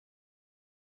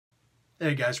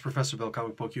Hey guys, Professor Bill,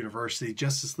 Comic Book University,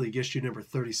 Justice League issue number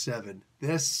 37.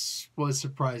 This was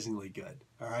surprisingly good.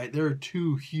 All right, there are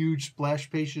two huge splash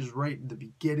pages right in the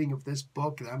beginning of this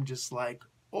book, and I'm just like,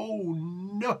 oh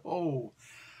no.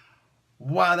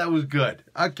 Wow, that was good.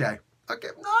 Okay. I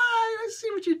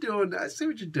see what you're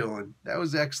doing. That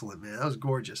was excellent, man. That was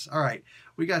gorgeous. All right,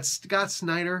 we got Scott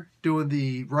Snyder doing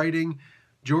the writing,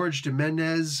 George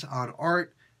Jimenez on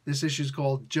art. This issue is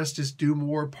called Justice Doom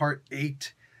War Part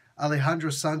 8. Alejandro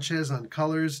Sanchez on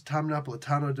colors, Tom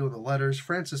Napolitano doing the letters,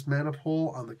 Francis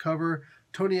Manapul on the cover,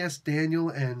 Tony S. Daniel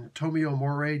and Tomio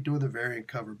Morey doing the variant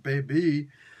cover, baby.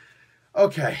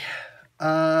 Okay,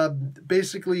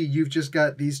 basically you've just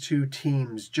got these two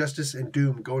teams, Justice and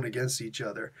Doom, going against each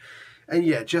other. And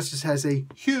yeah, Justice has a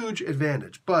huge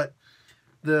advantage, but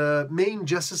the main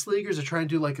Justice Leaguers are trying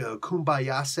to do like a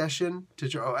kumbaya session,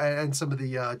 and some of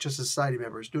the Justice Society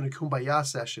members doing a kumbaya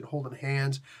session, holding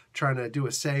hands, trying to do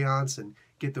a seance and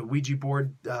get the Ouija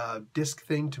board disc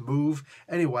thing to move.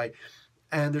 Anyway,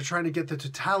 and they're trying to get the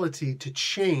totality to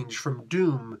change from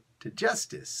Doom to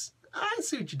Justice. I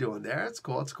see what you're doing there. That's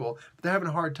cool. But they're having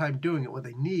a hard time doing it. What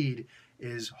they need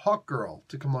is Hawkgirl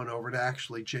to come on over to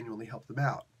actually genuinely help them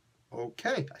out.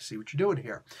 Okay, I see what you're doing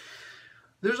here.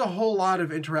 There's a whole lot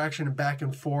of interaction and back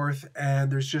and forth,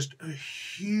 and there's just a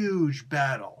huge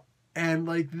battle. And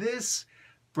like this,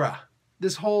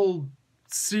 this whole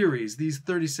series, these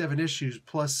 37 issues,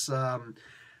 plus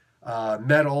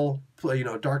Metal,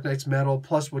 Dark Knight's Metal,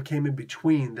 plus what came in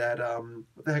between that,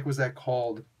 what the heck was that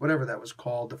called? Whatever that was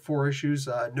called, the 4 issues,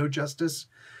 No Justice.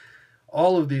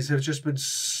 All of these have just been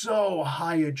so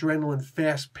high adrenaline,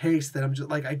 fast paced that I'm just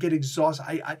like, I get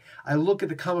exhausted. I look at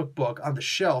the comic book on the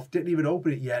shelf, didn't even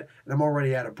open it yet, and I'm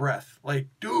already out of breath. Like,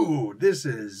 dude, this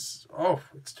is,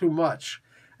 it's too much.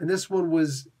 And this one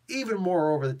was even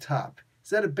more over the top.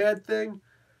 Is that a bad thing?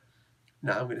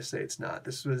 No, I'm going to say it's not.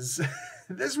 This was,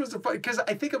 this was a fun, because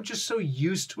I think I'm just so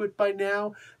used to it by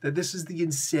now that this is the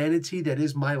insanity that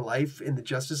is my life in the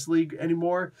Justice League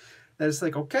anymore. That it's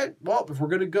like, okay, well, if we're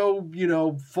going to go,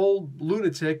 full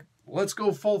lunatic, let's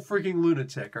go full freaking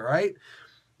lunatic, all right?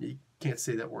 You can't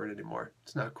say that word anymore.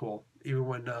 It's not cool. Even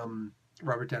when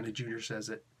Robert Downey Jr. says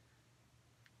it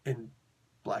in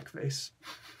blackface.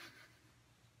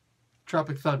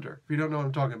 Tropic Thunder. If you don't know what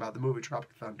I'm talking about, the movie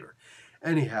Tropic Thunder.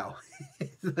 Anyhow,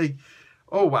 like,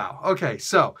 oh, wow. Okay,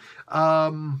 so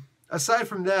aside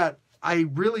from that, I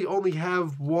really only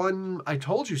have one I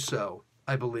told you so,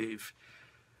 I believe.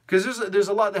 Because there's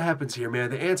a lot that happens here, man.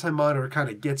 The Anti-Monitor kind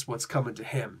of gets what's coming to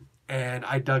him. And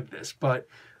I dug this. But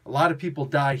a lot of people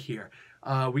die here.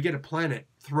 We get a planet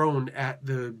thrown at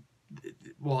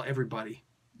everybody.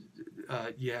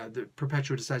 The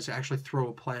Perpetua decides to actually throw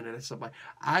a planet at somebody.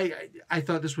 I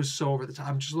thought this was so over the top.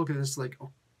 I'm just looking at this like,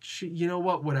 oh, you know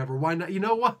what? Whatever. Why not? You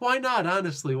know what? Why not?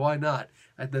 Honestly, why not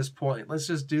at this point? Let's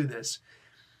just do this.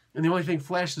 And the only thing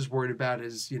Flash is worried about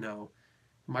is,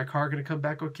 my car going to come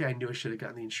back okay? I knew I should have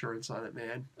gotten the insurance on it,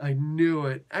 man. I knew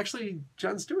it. Actually,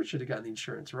 Jon Stewart should have gotten the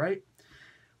insurance, right?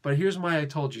 But here's why I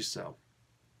told you so.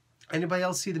 Anybody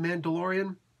else see The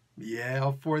Mandalorian? Yeah,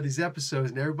 all 4 of these episodes,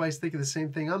 and everybody's thinking the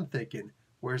same thing I'm thinking.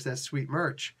 Where's that sweet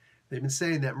merch? They've been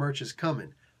saying that merch is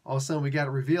coming. All of a sudden, we got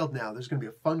it revealed now. There's going to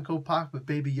be a Funko Pop with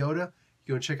Baby Yoda. You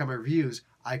go and check out my reviews.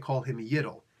 I call him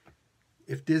Yiddle.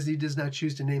 If Disney does not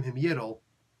choose to name him Yiddle,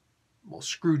 well,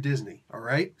 screw Disney, all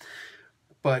right?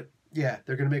 But, yeah,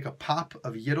 they're going to make a pop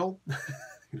of Yiddle. I'm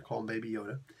going to call him Baby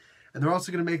Yoda. And they're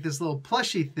also going to make this little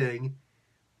plushie thing.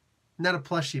 Not a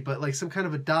plushie, but like some kind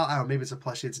of a doll. I don't know, maybe it's a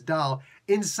plushie. It's a doll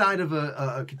inside of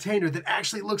a container that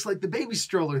actually looks like the baby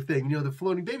stroller thing. The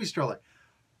floating baby stroller.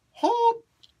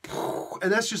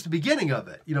 And that's just the beginning of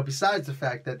it. Besides the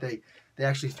fact that they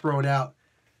actually thrown out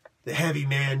the heavy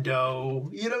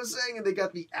Mando. You know what I'm saying? And they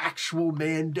got the actual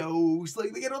Mandos.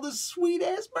 Like, they get all this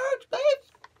sweet-ass merch, babe.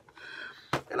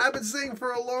 And I've been saying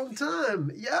for a long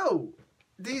time, yo,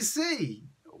 DC,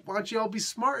 why don't you all be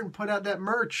smart and put out that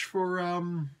merch for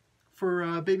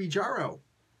Baby Jaro?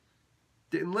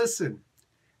 Didn't listen.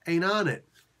 Ain't on it.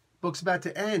 Book's about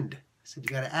to end. I said, you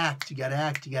gotta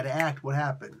act. What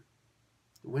happened?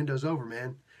 The window's over,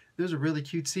 man. There's a really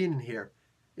cute scene in here.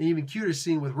 An even cuter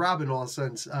scene with Robin all of a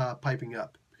sudden piping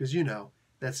up. Because,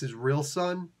 that's his real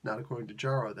son. Not according to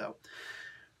Jaro, though.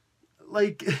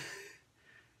 Like...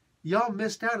 Y'all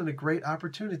missed out on a great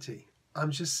opportunity. I'm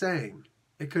just saying.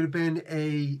 It could have been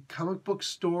a comic book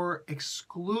store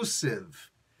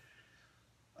exclusive.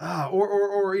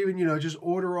 Or even, just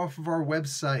order off of our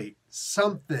website.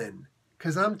 Something.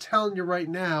 Because I'm telling you right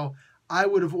now, I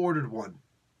would have ordered one.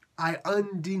 I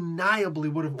undeniably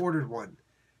would have ordered one.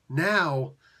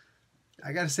 Now,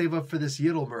 I got to save up for this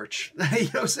Yiddle merch. You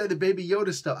know, said the Baby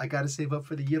Yoda stuff. I got to save up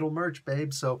for the Yiddle merch,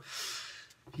 babe. So,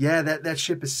 yeah, that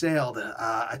ship has sailed.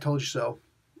 I told you so.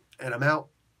 And I'm out.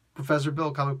 Professor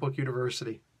Bill, Comic Book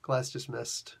University. Class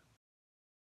dismissed.